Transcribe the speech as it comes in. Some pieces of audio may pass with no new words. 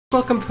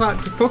Welcome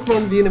back to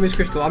Pokemon Vietnamese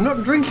Crystal. I'm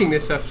not drinking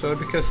this episode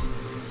because...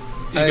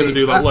 You're going to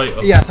do that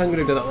later? Yes, I'm going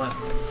to do that later.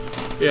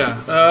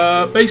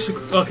 Yeah,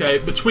 basically, okay,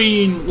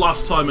 between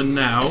last time and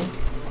now,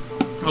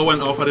 I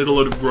went off, I did a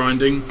load of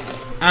grinding,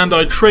 and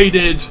I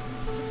traded...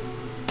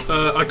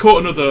 I caught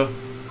another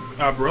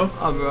Abra.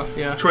 Abra,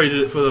 yeah. Traded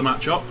it for the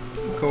matchup.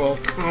 Cool.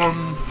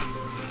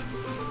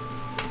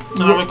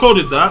 And I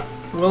recorded that.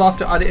 We'll have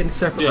to add it in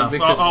separately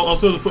because... I'll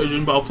throw the footage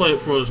in, but I'll play it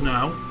for us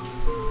now.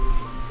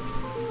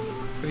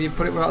 Have you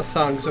put it without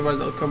sound? Because otherwise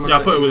it'll come... Yeah,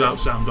 I put it without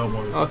sound, don't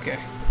worry. Okay.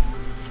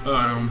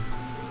 I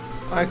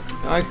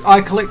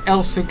collect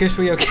elves in case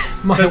we my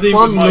Kezi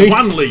with my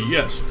Wanli,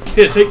 yes.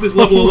 Here, take this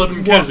level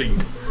 11 Kezi.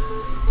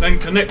 Then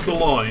connect the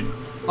line.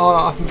 Oh,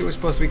 I think it was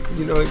supposed to be,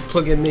 you know,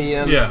 plug in the...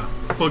 Yeah,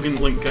 plug in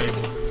link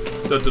cable.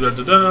 Da da da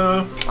da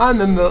da. I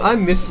remember, I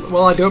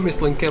don't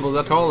miss link cables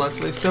at all,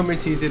 actually. It's so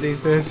much easier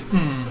these days.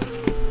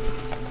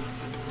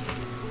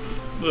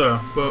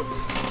 Yeah, but...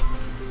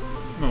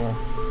 Oh well.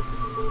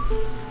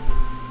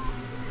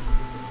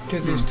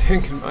 Because it's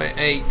taken by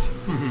 8.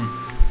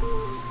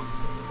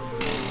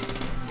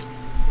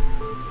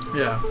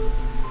 Yeah.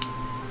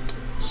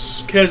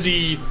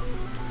 Kezi...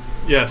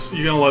 Yes,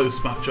 you're going to like this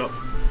matchup.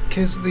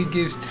 Kezi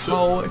gives to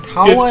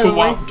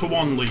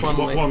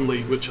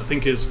Wanli, which I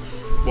think is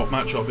what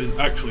matchup is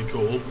actually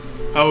called.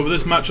 However,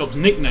 this matchup's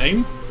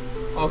nickname...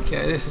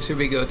 Okay, this should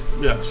be good.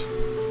 Yes.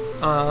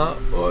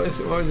 What is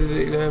his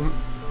nickname?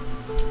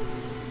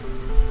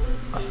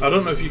 I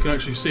don't know if you can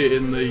actually see it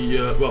in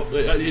the... well,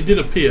 it did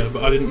appear,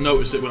 but I didn't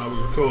notice it when I was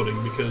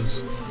recording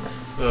because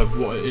of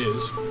what it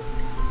is.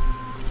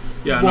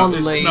 Yeah,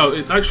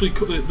 it's actually...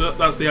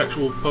 That's the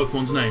actual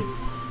Pokemon's name.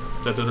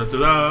 Da da da da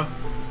da.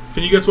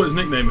 Can you guess what his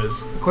nickname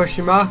is?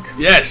 Question mark?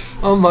 Yes!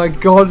 Oh my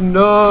god,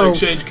 no!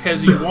 So exchange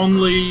Kezi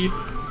Wanli.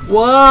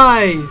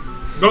 Why?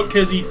 Got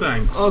Kezi,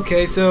 thanks.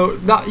 Okay, so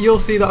that you'll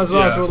see that as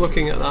well as we're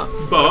looking at that.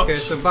 But... Okay,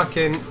 so back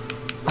in...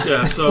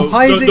 Yeah, so...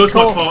 Why is it go to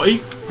called... my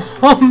party.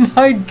 Oh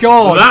my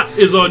god! That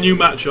is our new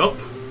matchup.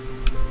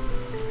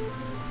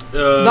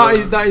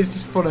 That is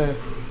just funny.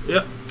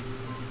 Yep.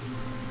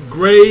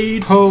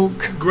 Grade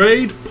Poke.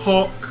 Grade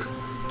Pock.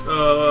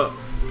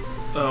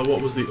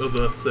 What was the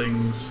other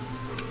things?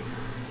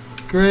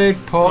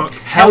 Grade Pock.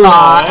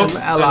 Hella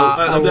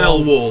and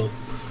L-Wall.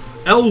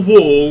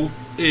 L-Wall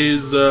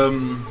is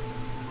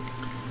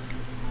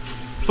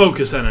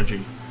focus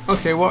energy.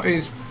 Okay, what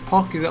is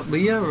Pock? Is that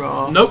Leah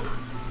or? Nope.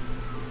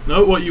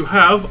 No, what you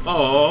have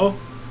are...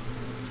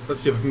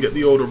 Let's see if I can get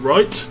the order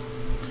right.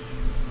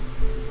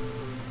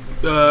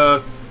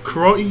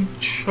 Karate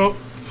Chop.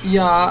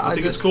 Yeah, I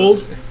think it's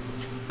called.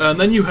 And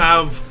then you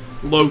have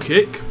Low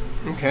Kick.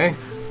 Okay.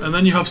 And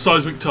then you have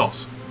Seismic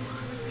Toss.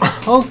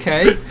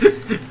 Okay.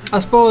 I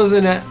suppose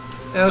in it.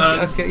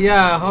 Okay.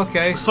 Yeah.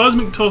 Okay.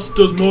 Seismic Toss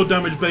does more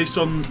damage based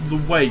on the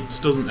weights,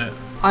 doesn't it?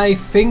 I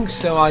think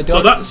so. I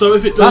don't. So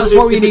if it does, that's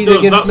what we need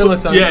against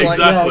Militant. Yeah,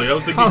 exactly. I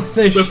was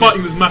thinking we're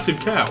fighting this massive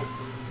cow.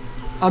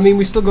 I mean,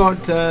 we still got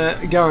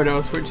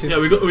Gyarados, which is...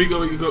 Yeah, we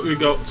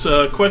got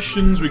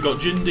questions, we got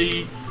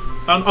Jindy,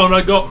 and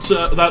I got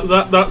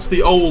that's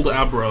the old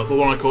Abra, the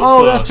one I caught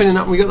first. That's pretty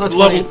nice. We got that.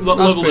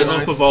 Leveled it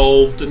up,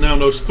 evolved, it now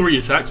knows 3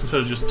 attacks instead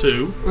of just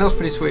 2. That's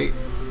pretty sweet.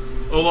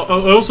 I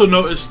also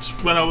noticed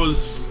when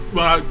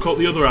I caught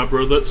the other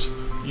Abra that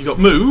you got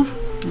Move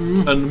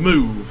and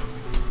Move.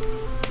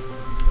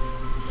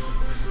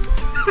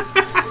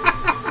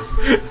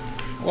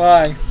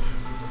 Why?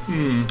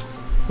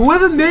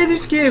 Whoever made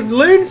this game,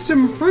 learn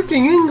some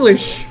freaking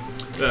English!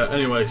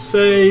 Anyway,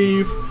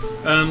 save,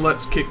 and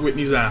let's kick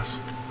Whitney's ass.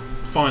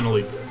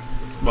 Finally.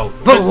 Well,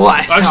 for the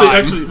last time.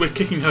 Actually, we're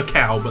kicking her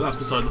cow, but that's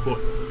beside the point.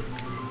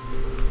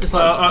 It's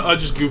like, I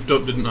just goofed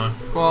up, didn't I?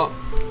 What?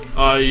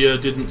 I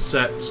didn't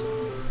set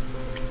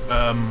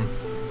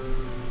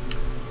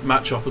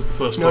Matchup as the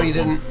first Pokemon. No, you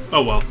didn't.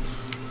 Oh well.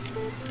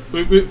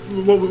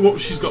 What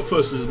she's got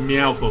first is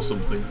Meowth or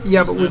something.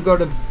 Yeah, but we've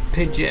got a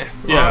Pidgey.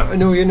 Yeah.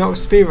 No, you're not a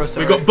Spearow,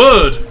 sorry. We've got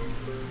Bird!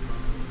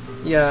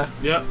 Yeah.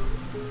 Yeah.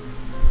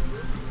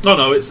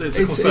 No, it's a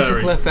Clefairy. It's a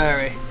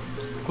Clefairy.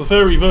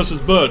 Clefairy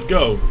versus Bird,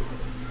 go.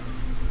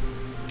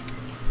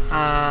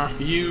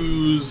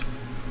 Use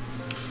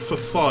for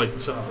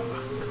fighter.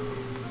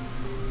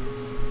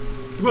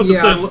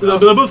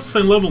 They're both the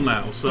same level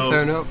now, so...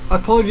 Fair enough.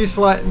 Apologies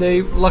for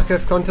the lack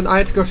of content. I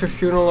had to go to a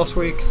funeral last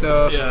week,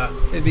 so yeah,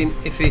 it'd been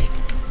iffy.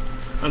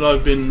 And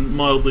I've been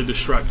mildly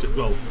distracted.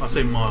 Well, I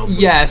say mild.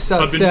 Yes,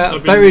 I've been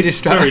very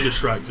distracted. Very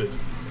distracted.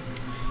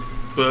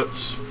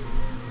 But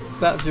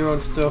that's your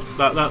own stuff.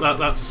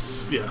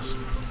 That's yes.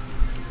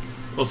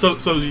 Well, so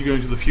is you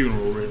going to the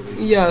funeral,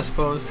 really? Yeah, I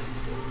suppose.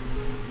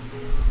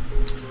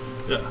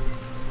 Yeah.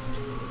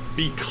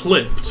 Be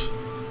clipped.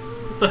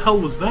 What the hell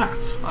was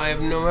that? I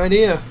have no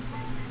idea.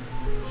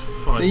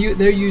 Fine.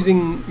 They're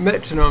using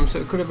metronome, so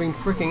it could have been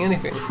freaking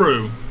anything.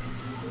 True.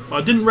 I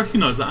didn't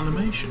recognise that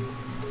animation.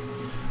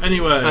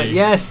 Anyway.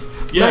 Yes.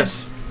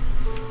 Yes.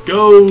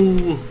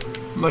 Go.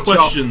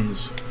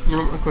 Questions. You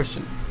want a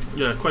question?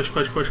 Yeah.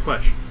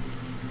 Question.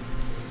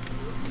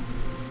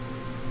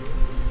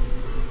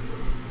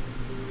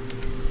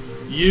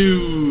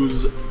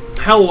 Use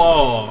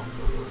Hello.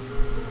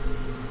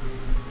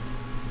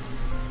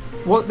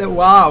 What the?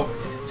 Wow.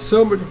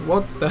 So much.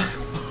 What the?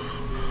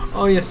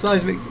 Oh yeah,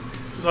 seismic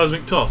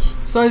toss.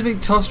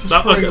 Seismic toss was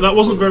that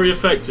wasn't very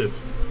effective.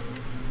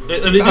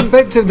 And it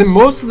effective than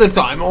most of the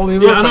time. All the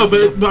yeah, I know,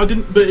 but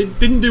it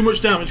didn't do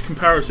much damage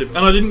comparative,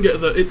 and I didn't get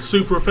that it's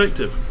super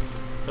effective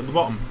at the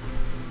bottom.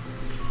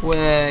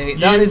 Wait,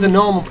 that is a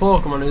normal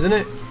Pokemon, isn't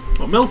it?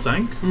 What,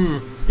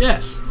 Miltank?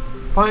 Yes.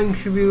 Fighting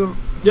should be.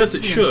 Yes,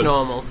 it should. It's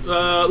normal.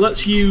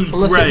 Let's use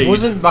Unless Grade. it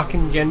wasn't back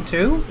in Gen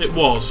 2. It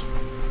was.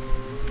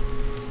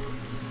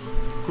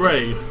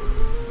 Grade.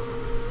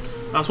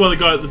 That's why the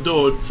guy at the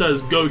door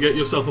says, "Go get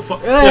yourself a fight."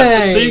 Hey!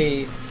 Yes,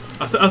 see.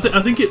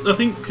 I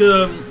think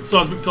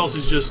seismic toss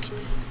is just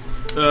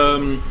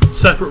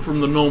separate from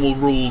the normal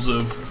rules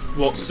of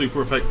what's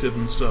super effective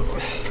and stuff.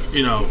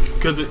 You know,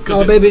 because it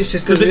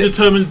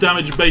determines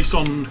damage based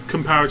on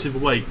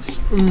comparative weights.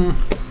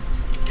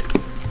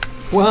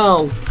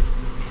 Well,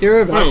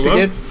 you're about to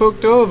get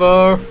fucked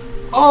over.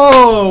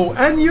 Oh,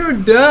 and you're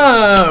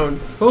down.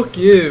 Fuck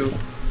you.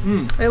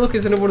 Hey, look,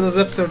 it's another one of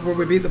those episodes where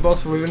we beat the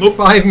boss within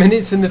 5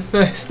 minutes in the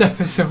first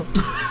episode.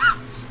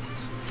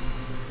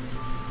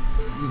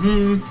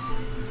 Oh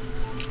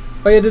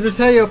yeah, did I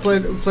tell you I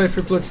played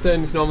through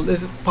Bloodstained normal?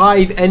 There's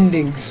 5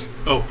 endings.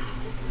 Oh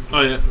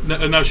yeah,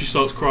 and now she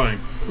starts crying.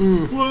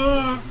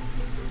 Wah,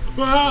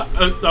 wah.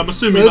 I'm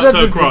assuming that's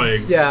her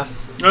crying. Yeah.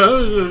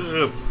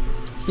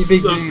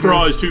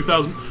 Surprise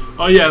 2000.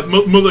 Oh yeah,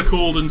 mother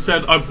called and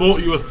said, "I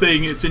bought you a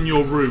thing. It's in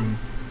your room."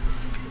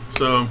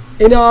 So.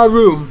 In our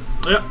room.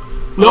 Yeah.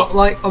 Not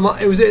like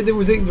was it the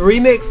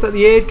remix that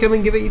the aid come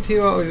and give it to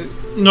you, or was it?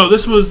 No,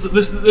 this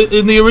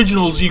in the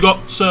originals. You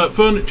got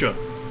furniture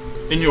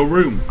in your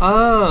room.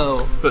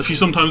 Oh. But she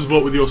sometimes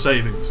bought with your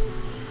savings.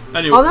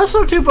 Anyway. Oh, that's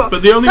not too bad.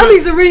 But the only that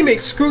means the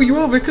remix screw you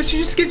over because she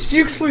just gets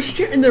useless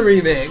shit in the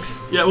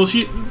remix. Yeah, well,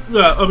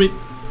 I mean,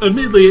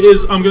 admittedly, it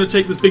is. I'm going to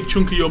take this big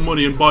chunk of your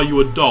money and buy you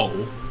a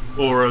doll.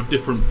 Or a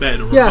different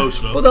bed or a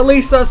poster. But at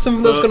least that's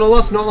something that's going to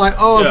last. Not like,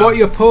 I bought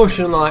you a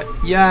potion. Like,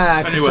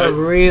 yeah, because I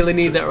really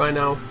need that right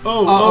now.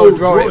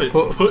 Draw it.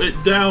 Put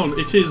it down.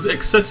 It is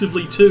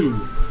excessively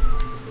too.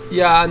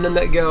 Yeah, and then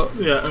let go.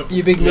 Yeah.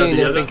 You big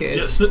meanie, I think it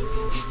is. Yeah,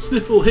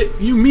 Sniffle hit.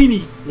 You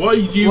meanie. Why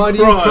do you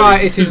cry?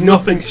 It is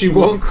nothing. She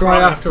won't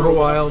cry after a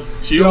while.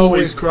 She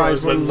always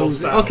cries when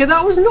losing. Okay,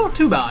 that was not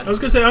too bad. I was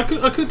going to say, I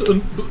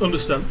could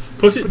understand.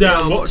 Put it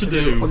down. What to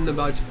do? On the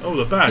badge. Oh,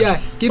 the badge. Yeah,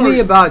 give me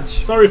a badge.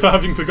 Sorry for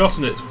having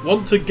forgotten it.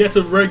 Want to get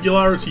a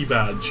regularity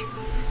badge?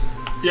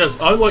 Yes,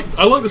 I like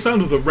the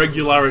sound of the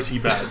regularity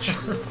badge.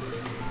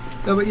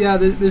 No, but yeah,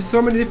 there's so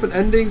many different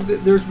endings.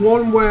 There's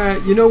one where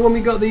when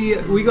we got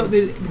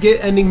the gate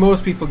ending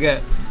most people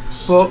get,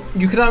 but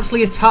you can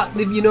actually attack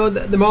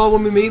them all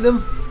when we meet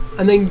them,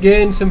 and then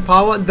gain some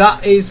power.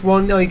 That is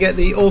one. You get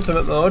the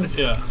ultimate mode.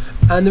 Yeah.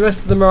 And the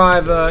rest of them are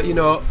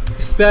either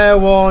spare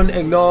one,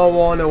 ignore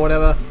one, or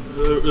whatever.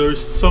 There is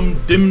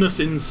some dimness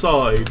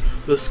inside.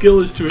 The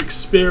skill is to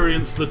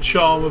experience the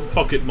charm of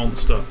Pocket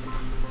Monster.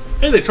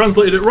 Hey, they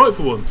translated it right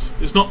for once.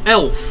 It's not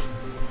elf.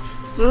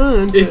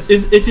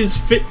 It is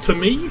fit to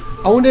me.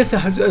 I wonder if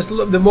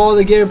the more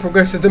the game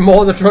progresses, the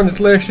more the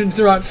translations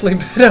are actually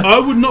better. I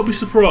would not be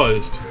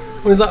surprised.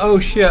 It's like, oh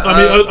shit.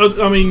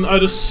 I mean,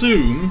 I'd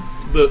assume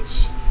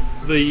that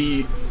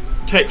the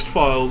text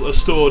files are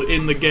stored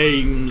in the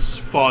game's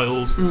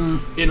files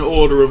in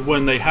order of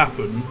when they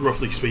happen,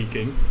 roughly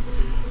speaking.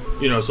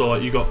 So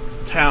like you got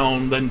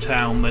town, then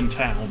town, then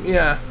town.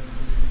 Yeah.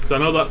 I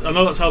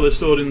know that's how they're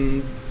stored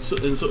in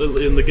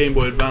the Game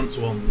Boy Advance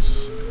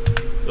ones.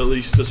 At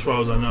least as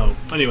far as I know.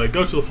 Anyway,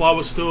 go to the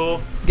flower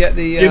store. Give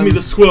me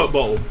the squirt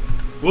bottle.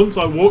 Once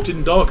I walked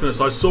in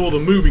darkness, I saw the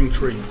moving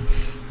tree.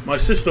 My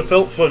sister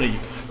felt funny,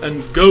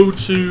 and go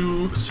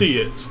to see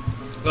it.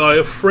 I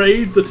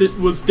afraid that it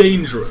was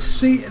dangerous.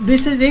 See,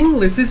 this is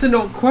English. This is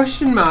not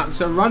question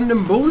marks or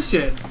random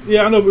bullshit.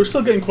 Yeah, I know, but we're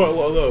still getting quite a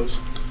lot of those.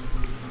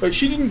 Wait,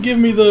 she didn't give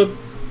me the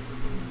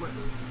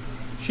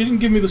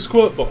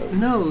squirt bottle.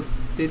 No.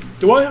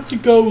 Do I have to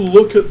go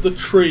look at the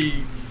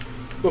tree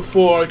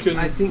before I can?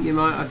 I think you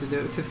might have to do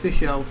it to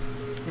fish elf.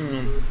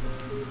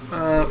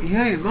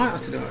 Yeah, you might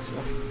have to do it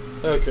actually.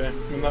 Okay,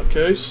 in that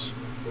case.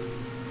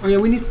 Oh yeah,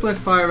 we need to play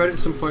Fire Red at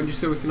some point just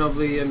so we can have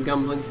the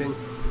gambling thing.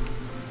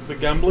 The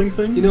gambling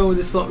thing? With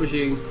the slot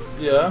machine.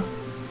 Yeah.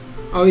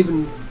 Or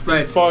even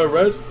Red. Fire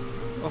Red?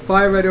 Or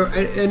Fire Red or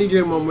any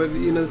gym one with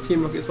the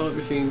Team Rocket slot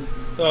machines.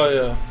 Oh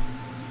yeah.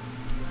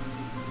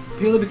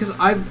 Purely because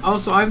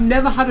I've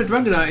never had a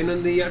Dragonite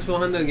in the actual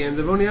handheld games.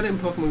 I've only had it in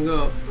Pokemon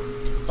Go.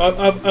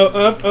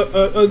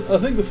 I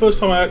think the first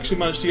time I actually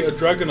managed to get a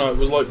Dragonite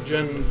was like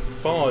Gen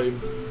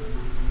 5.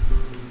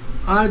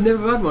 I've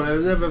never had one.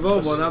 I've never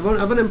evolved one. I've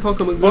had it in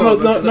Pokemon Go. Oh,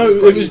 no,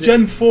 it was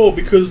Gen 4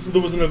 because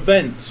there was an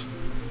event.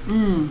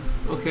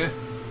 Okay.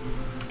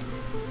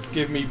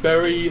 Give me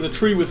berry, the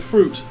tree with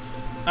fruit,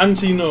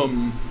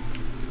 anti-numb.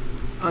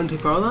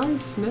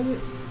 Anti-paralyze, maybe?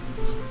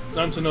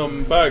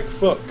 Antonym bag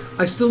fuck.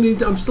 I still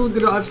need. I'm still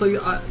gonna actually.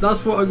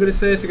 That's what I'm gonna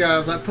say to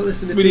guys. Like, put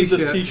this in the We t-shirt.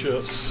 need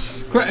this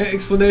t-shirt. Quite an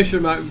explanation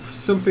about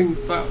something.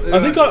 About,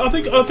 I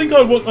think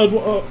I'd want.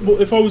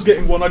 If I was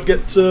getting one, I'd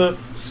get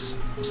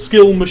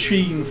skill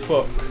machine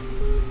fuck.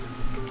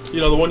 You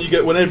know, the one you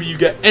get whenever you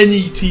get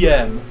any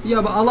TM.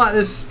 Yeah, but I like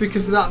this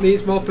because that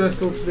means more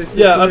personal to the.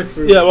 Yeah.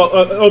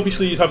 Well,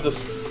 obviously you'd have the.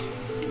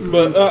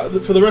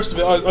 But for the rest of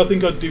it, I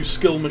think I'd do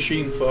skill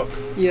machine fuck.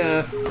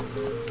 Yeah.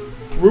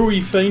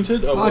 Rui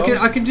fainted. Oh,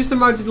 well. I can just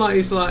imagine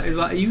he's like,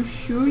 are you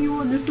sure you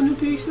want this on a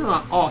t-shirt?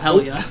 Like, oh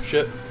hell yeah.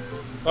 Shit.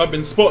 I've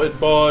been spotted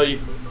by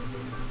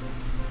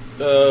a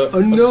no.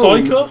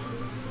 psyker.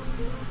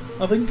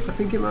 I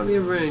think it might be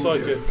a ranger.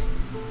 Psychic.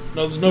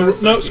 No,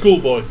 there's no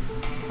schoolboy.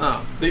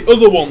 Ah. The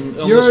other one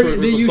on this route was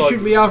the you psychic.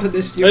 should be out at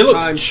this Hey look,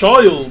 time.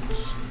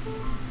 Childs.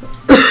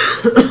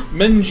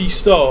 Menji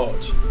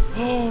start.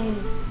 Oh,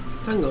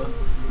 Tango.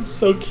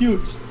 so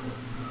cute.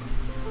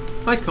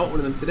 I caught one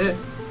of them today.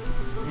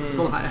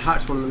 Well, I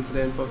hatched one of them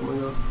today in Pokemon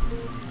Go.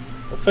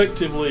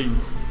 Effectively.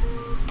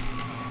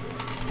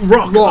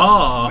 Rock.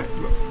 Ah.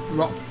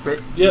 Rock.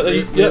 Yeah,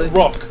 really?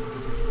 rock.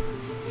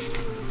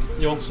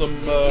 You want some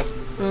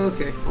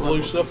okay.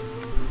 blue stuff?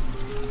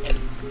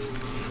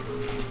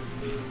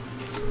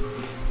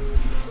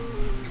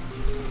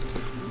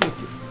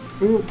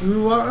 Ooh,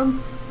 you want them?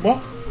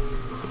 What?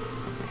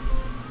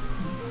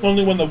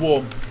 Only when they're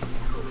warm.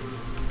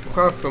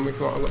 Carve from me, I've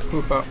got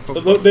poop out.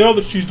 They are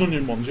the cheese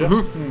onion ones,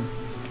 yeah?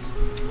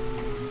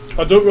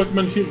 I don't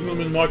recommend heating them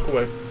in the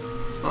microwave.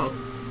 Oh.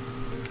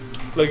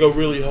 They go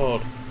really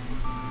hard.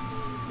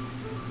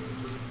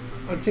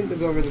 I think they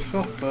go really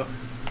soft, but...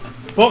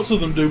 Parts of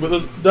them do, but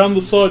there's down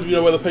the side, you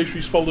know, where the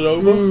pastry's folded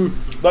over,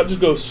 that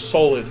just goes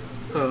solid.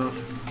 Oh.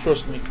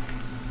 Trust me.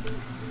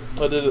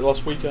 I did it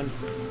last weekend.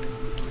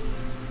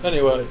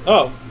 Anyway,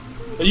 are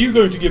you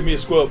going to give me a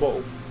squirt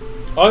bottle?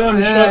 I am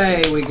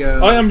Shaq. There we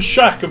go. I am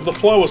Shaq of the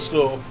flower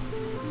store.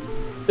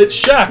 It's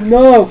Shaq.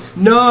 No,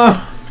 no.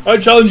 I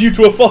challenge you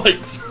to a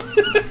fight.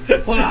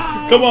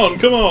 Wow. Come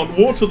on.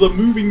 Water the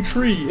moving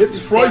tree. It's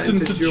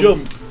frightened to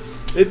jump.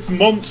 It's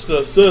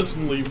monster,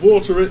 certainly.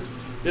 Water it.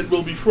 It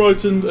will be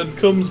frightened and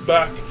comes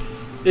back.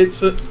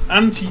 It's an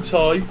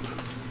anti-type.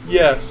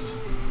 Yes.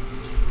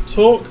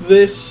 Talk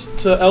this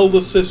to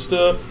elder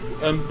sister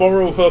and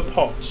borrow her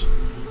pot.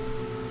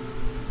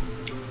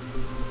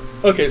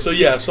 Okay, so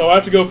yeah, so I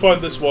have to go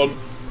find this one,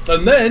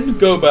 and then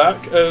go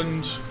back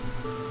and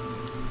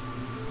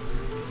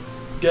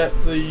get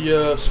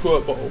the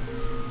squirt bottle.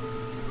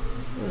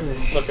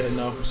 Okay,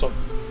 no, stop.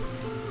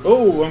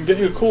 Oh, I'm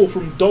getting a call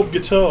from Dob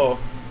Guitar.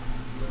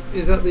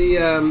 Is that the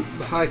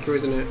hiker,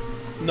 isn't it?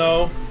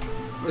 No.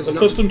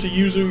 Accustomed to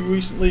Yuzu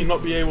recently,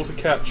 not be able to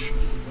catch.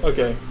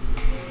 Okay.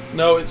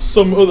 No, it's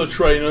some other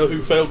trainer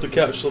who failed to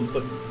catch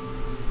something.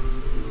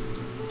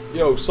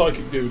 Yo,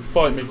 psychic dude,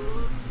 fight me.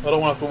 I don't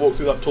want to have to walk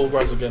through that tall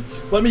grass again.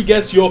 Let me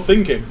guess you're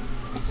thinking.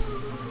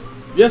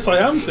 Yes, I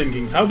am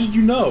thinking. How did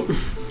you know?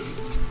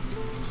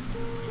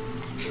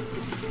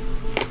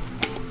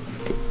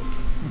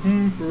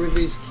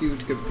 Ruby's cute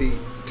to compete.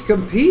 To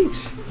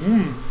compete?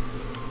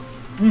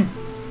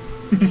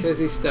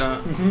 Fizzy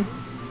start. We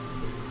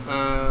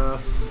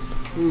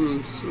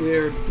don't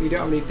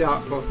have any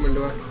dark Pokemon,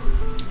 do we?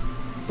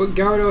 But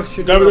Gyarados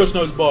should. Gyarados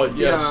knows bite,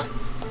 yes. Yeah.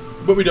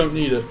 But we don't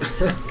need it.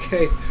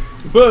 Okay.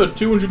 Bird,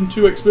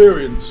 202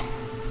 experience.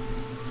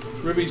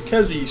 Ruby's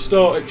Kezi,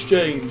 start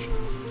exchange.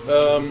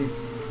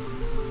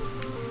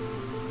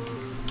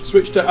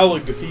 Switch to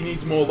Alig, he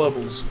needs more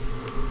levels.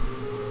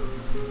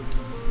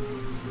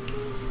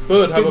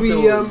 Bird, have a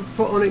pillow. Did we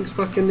put Onyx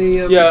back in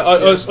the... yeah,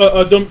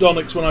 I dumped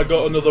Onyx when I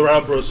got another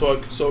Abra, so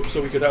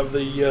we could have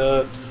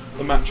the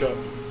matchup.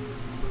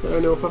 Fair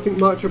enough. I think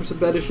Marchup's a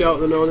better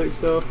shout than Onyx,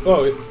 though.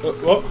 Oh,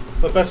 what?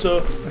 A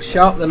better... A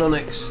shout than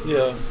Onyx.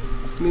 Yeah.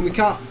 I mean, we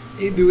can't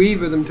do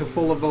either of them to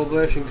full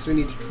evolution because we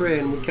need to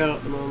train. We can't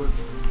at the moment.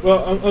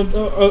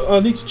 Well, I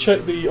need to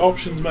check the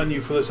options menu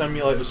for this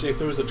emulator, see if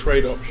there is a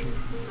trade option.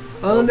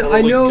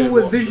 I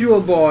know Visual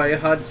Boy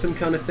had some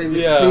kind of thing.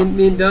 Yeah.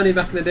 Me and Danny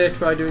back in the day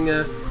tried doing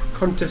a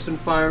contest on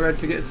Fire Red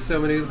to get to so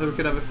many so we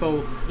could have a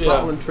full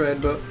battle and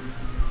trade, but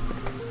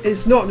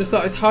it's not just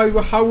that. It's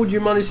how would you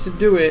manage to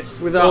do it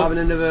without having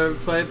another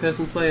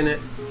person playing it?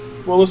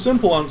 Well, the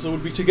simple answer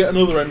would be to get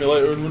another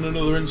emulator and run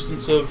another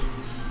instance of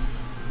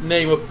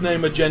name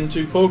a Gen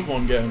 2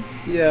 Pokemon game.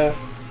 Yeah.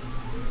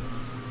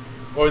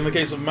 Or in the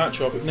case of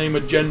matchup, name a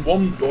Gen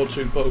 1 or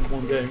 2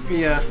 Pokemon game.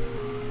 Yeah.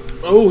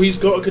 Oh, he's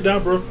got a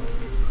Kadabra.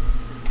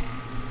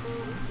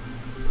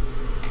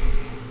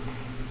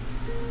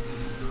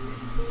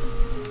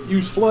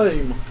 Use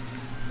Flame.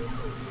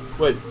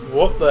 Wait,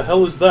 what the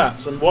hell is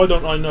that? And why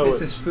don't I know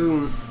It's a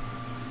spoon.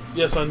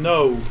 Yes, I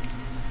know.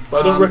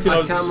 But I don't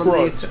recognise the sprite.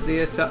 I can't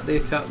remember the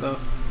attack though.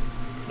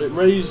 It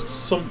raised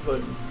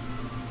something.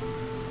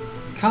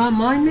 Calm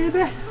Mind,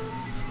 maybe?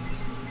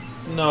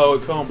 No,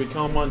 it can't be.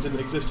 Calm Mind didn't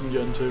exist in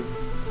Gen 2.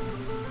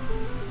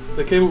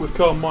 They came up with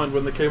Calm Mind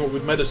when they came up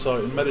with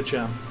Medicite and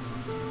Medicham.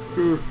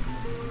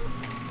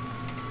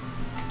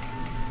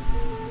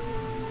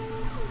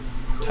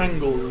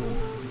 Tangle.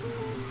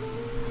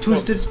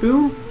 Twisted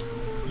Spoon?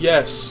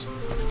 Yes.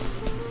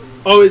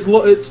 Oh,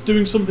 it's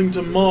doing something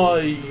to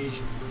my,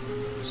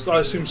 I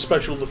assume,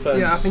 special defense.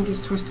 Yeah, I think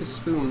it's Twisted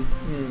Spoon.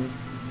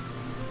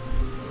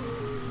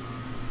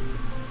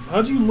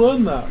 How do you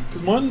learn that?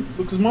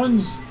 Because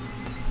mine's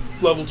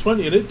level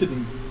 20 and it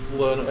didn't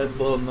learn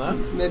that.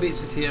 Maybe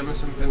it's a TM or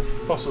something.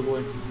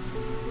 Possibly.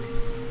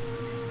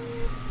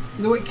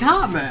 No, it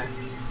can't, mate.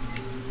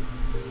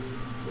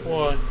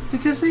 Why?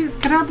 Because see,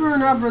 Kadabra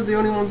and Abra are the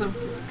only ones that...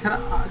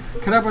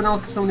 Kadabra and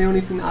Alakazam are the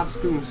only thing that have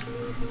spoons.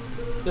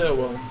 Yeah,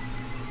 well.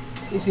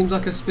 It seems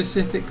like a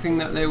specific thing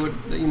that they would,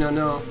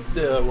 know.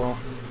 Yeah, well.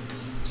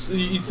 So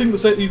you'd think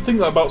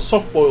that about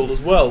soft boiled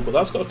as well, but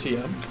that's got a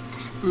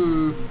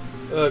TM.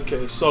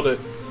 Okay, sod it.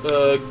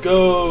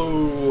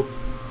 Go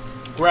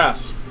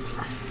grass.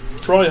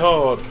 Try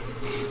hard.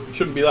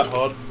 Shouldn't be that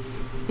hard.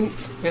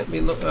 Yeah,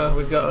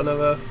 we've got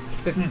another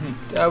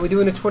 50. Are we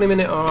doing a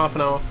 20-minute or half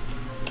an hour?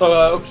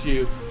 Up to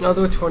you. I'll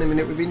do a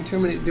 20-minute. We've been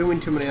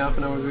doing too many half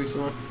an hours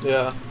recently.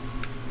 Yeah.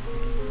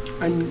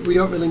 And we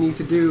don't really need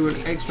to do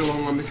an extra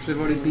long one because we've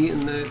already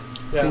beaten the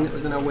thing that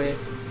was in our way.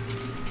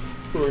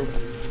 True.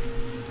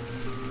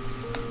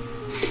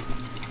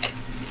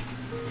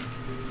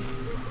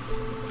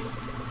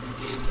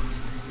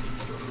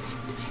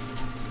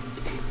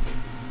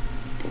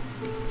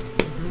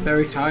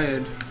 Very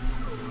tired.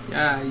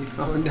 Yeah, you've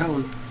fallen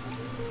down.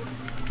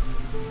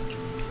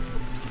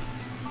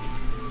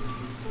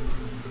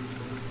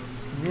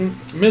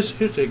 Miss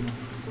hitting.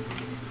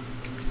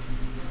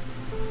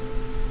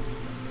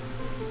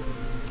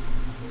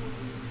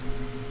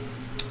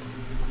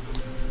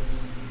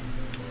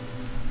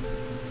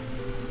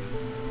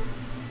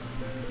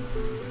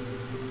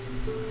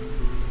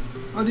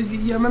 Oh, did you?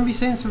 Yeah, I remember you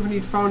saying something.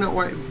 You'd found out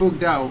why it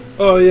bugged out.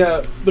 Oh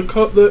yeah,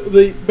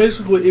 the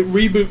basically it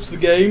reboots the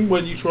game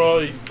when you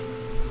try.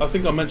 I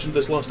think I mentioned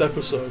this last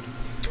episode,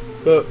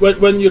 but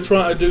when you're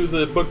trying to do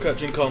the bug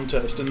catching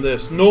contest in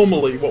this,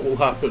 normally what will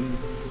happen,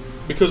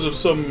 because of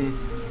some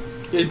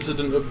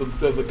incident of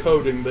the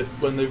coding that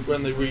when they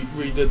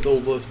redid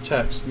all the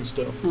text and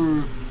stuff,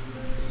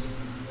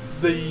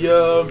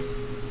 the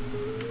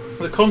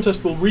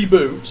contest will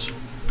reboot.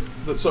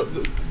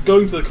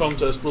 Going to the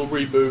contest will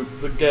reboot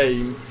the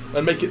game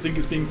and make it think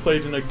it's being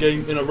played in a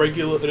Game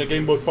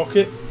Boy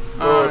Pocket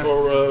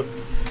or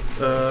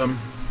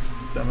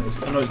damn it,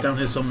 I know it's down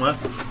here somewhere,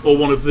 or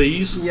one of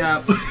these.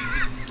 Yeah.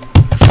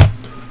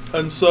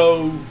 And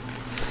so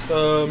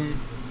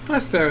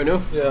that's fair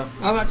enough. Yeah.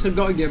 I've actually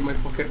got a game in my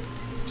pocket.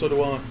 So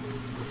do I.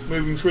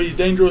 Moving tree,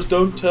 dangerous.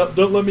 Don't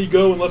let me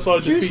go unless I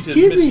Just defeated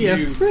give Miss me a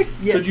You.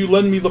 yeah. Could you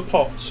lend me the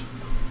pot?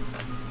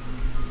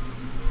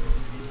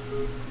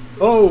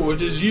 Oh,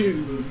 it is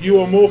you.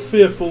 You are more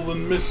fearful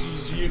than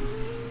Mrs. You.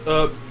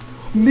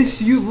 Miss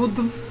You? What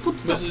the fuck?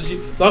 Mrs.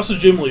 You. That's a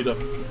gym leader.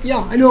 Yeah,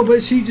 I know,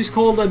 but she just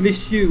called her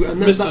Miss You,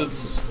 and then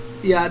Mrs.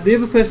 Yeah, the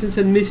other person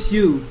said Miss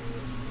You,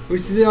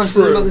 which is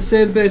actually about the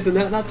same person.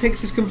 That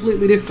text is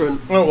completely different.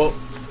 Oh well,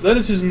 then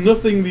it is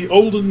nothing. The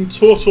olden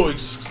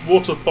tortoise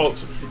water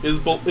pot is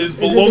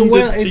belonged to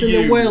you. Is it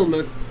the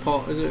whale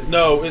pot? Is it?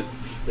 No,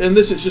 in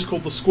this it's just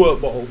called the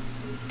squirt bottle.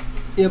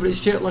 Yeah, but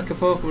it's shaped like a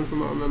Pokemon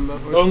from what I remember.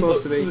 Or it's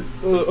supposed to be.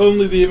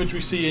 Only the image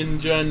we see in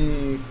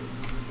Gen,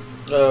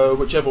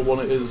 whichever one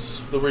it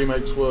is, the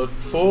remakes were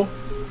 4?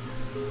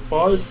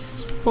 5?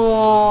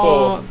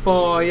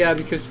 4, yeah,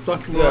 because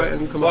Black and White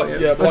and come out.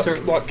 Yeah,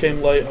 Black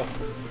came later.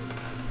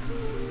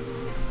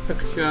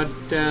 Because you had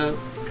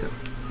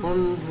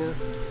one, yeah.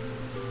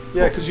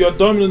 Yeah, because you had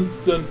Diamond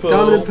and Pearl.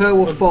 Diamond and Pearl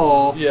were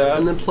 4, yeah,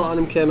 and then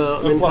Platinum came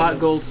out, and then Heart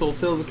Gold, Soul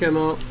Silver came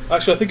out.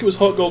 Actually, I think it was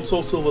Heart Gold,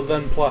 Soul Silver,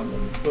 then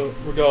Platinum. But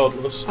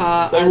regardless, they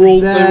were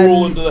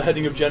all under the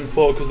heading of Gen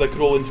 4 because they could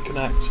all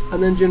interconnect.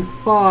 And then Gen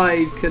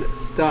 5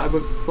 started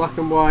with Black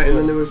and White, and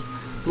then there was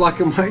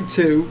Black and White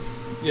 2.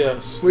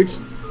 Yes. Which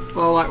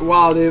are like,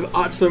 wow, they've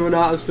actually run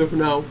out of stuff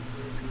now.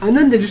 And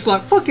then they're just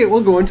like, fuck it,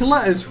 we'll go into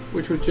letters,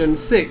 which was Gen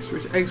 6,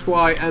 which X,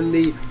 Y, and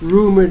the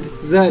rumoured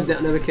Z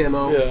that never came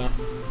out. Yeah.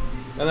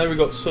 And then we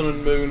got Sun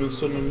and Moon and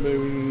Sun and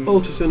Moon.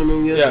 Ultra Sun and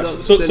Moon, yes. Yeah,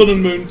 so Sun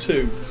and Moon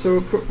 2.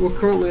 So we're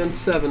currently on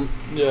 7.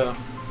 Yeah.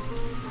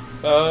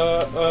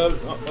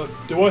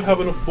 Do I have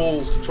enough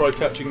balls to try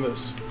catching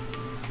this?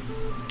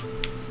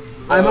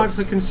 I'm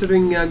actually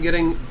considering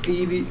getting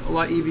Eevee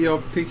or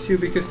Pikachu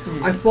because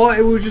I thought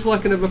it was just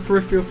like another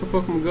peripheral for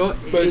Pokemon Go.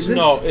 But it's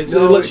not. It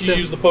lets you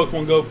use the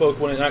Pokemon Go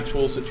Pokemon in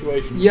actual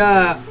situations.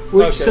 Yeah,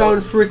 which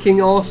sounds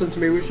freaking awesome to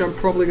me, which I'm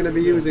probably going to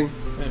be using.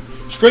 Yeah.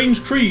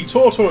 Strange Tree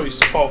Tortoise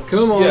Pot.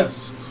 Come on.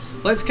 Yes.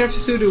 Let's catch a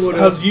Sudowoodo.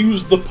 Has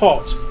used the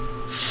pot.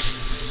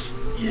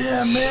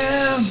 Yeah,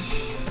 man.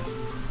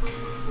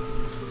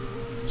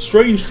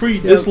 Strange Tree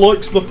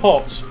dislikes the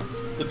pot.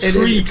 The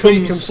tree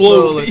comes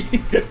slowly.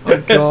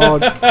 Oh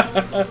god.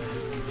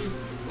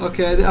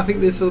 Okay, I think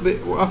this will be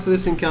after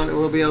this encounter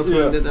we'll be able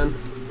to end it then.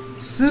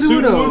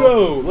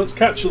 Sudowoodo. Let's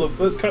catch the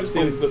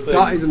thing.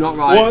 That is not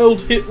right.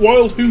 Wild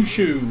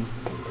Hooshoe.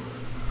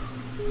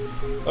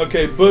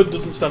 Okay, Bird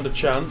doesn't stand a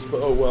chance,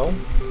 but oh well.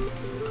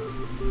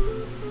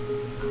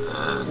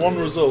 1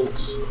 result.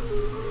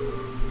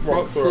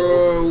 rock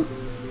throw.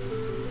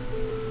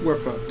 We're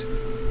fucked.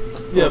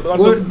 Yeah, but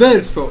that's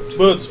bird's fucked.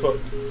 Bird's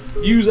fucked.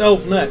 Use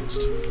elf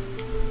next.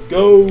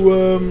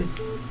 Go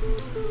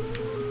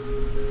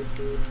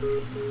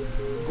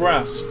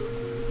grass.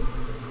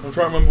 I'm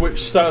trying to remember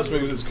which status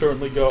moves it's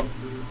currently got.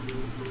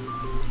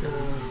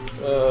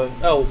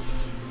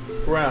 Elf,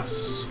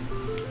 grass,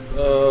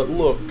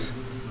 look.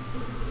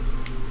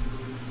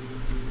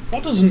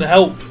 That doesn't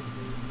help.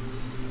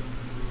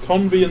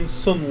 Convey and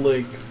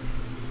Sunlig.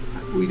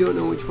 We don't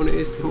know which one it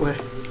is to wear.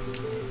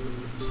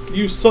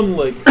 Use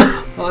Sunlig.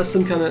 Oh, that's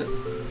some kind of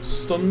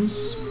stun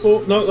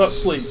sport. No, that's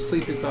sleep.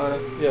 Sleepy powder.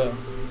 Yeah.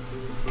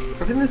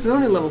 I think this is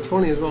only level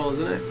 20 as well,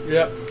 isn't it?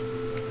 Yep.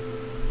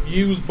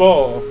 Use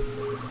bar.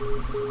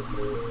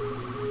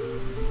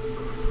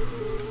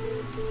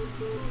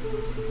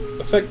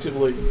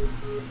 Effectively.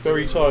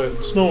 Very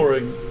tired.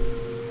 Snoring.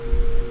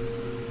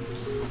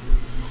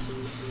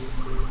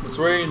 It's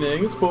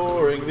raining, it's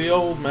pouring, the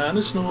old man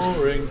is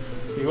snoring.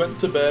 He went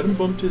to bed and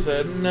bumped his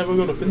head and never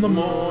got up in the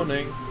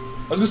morning.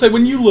 I was going to say,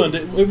 when you learned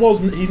it, it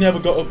wasn't he never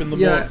got up in the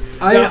morning.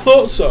 I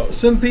thought so.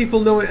 Some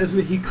people know it as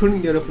he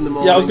couldn't get up in the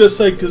morning. Yeah, I was going to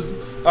say, because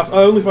I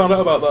only found out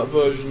about that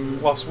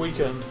version last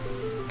weekend.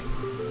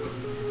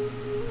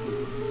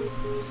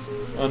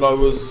 And I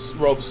was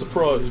rather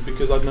surprised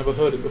because I'd never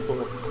heard it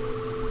before.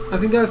 I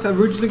think I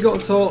originally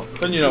got taught.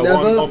 And you know,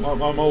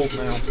 I'm old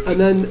now. And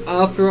then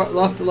after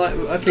like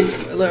I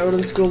think later on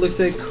in school they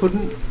say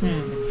couldn't.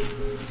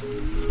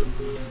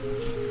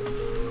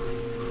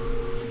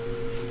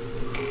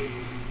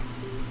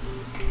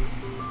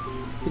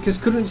 Because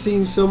couldn't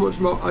seems so much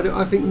more.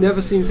 I think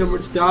never seemed so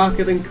much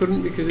darker than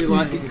couldn't because he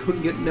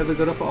never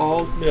got up at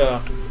all.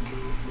 Yeah.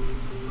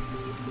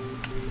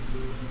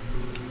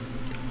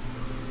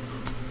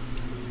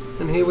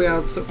 And here we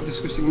are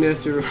discussing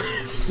nature.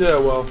 Yeah,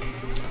 well.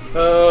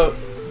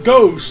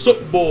 Go,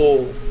 suck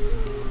ball.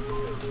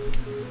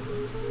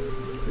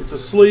 It's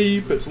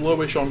asleep, it's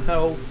lowish on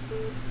health.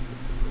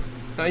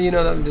 You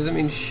know that doesn't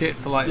mean shit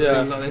for like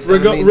yeah. things like this.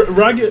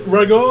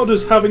 Regard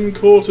as having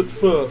caught it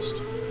first.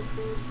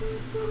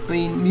 I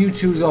mean,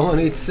 Mewtwo's all on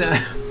its.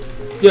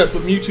 Yes,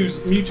 but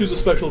Mewtwo's a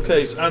special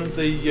case, and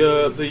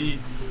the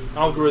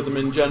algorithm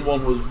in Gen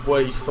 1 was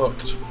way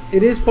fucked.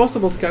 It is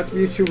possible to catch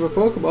Mewtwo with a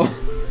Pokeball.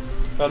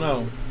 I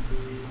know.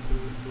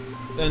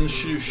 And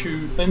shoo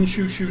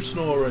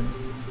snoring.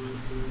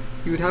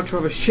 You would have to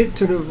have a shit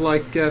ton of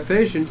like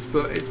patience,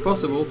 but it's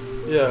possible.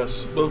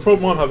 Yes, but the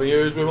problem I'm having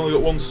here is we've only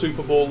got one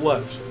Super Ball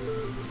left.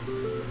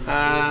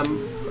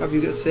 Have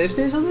you got save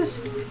states on this?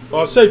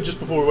 Well, I saved just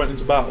before we went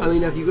into battle. I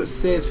mean, have you got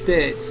save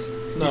states?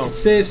 No. You could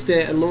save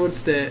state and load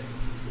state.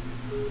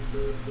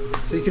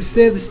 So you could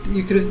save the.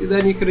 You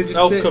could have just.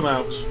 Elf come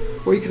out.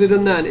 What you could have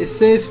done then is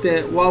save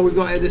state while we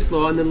got it this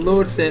low, and then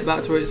load state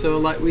back to it. So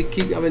like we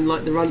keep having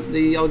like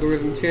the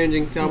algorithm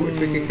changing to how much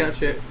we can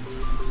catch it.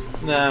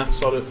 Nah,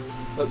 sod it.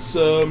 Let's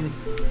I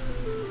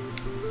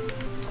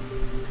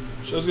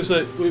was gonna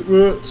say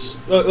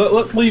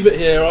let's leave it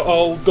here.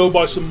 I'll go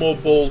buy some more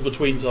balls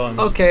between times.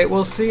 Okay,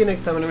 we'll see you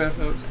next time in the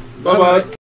episode. Bye bye.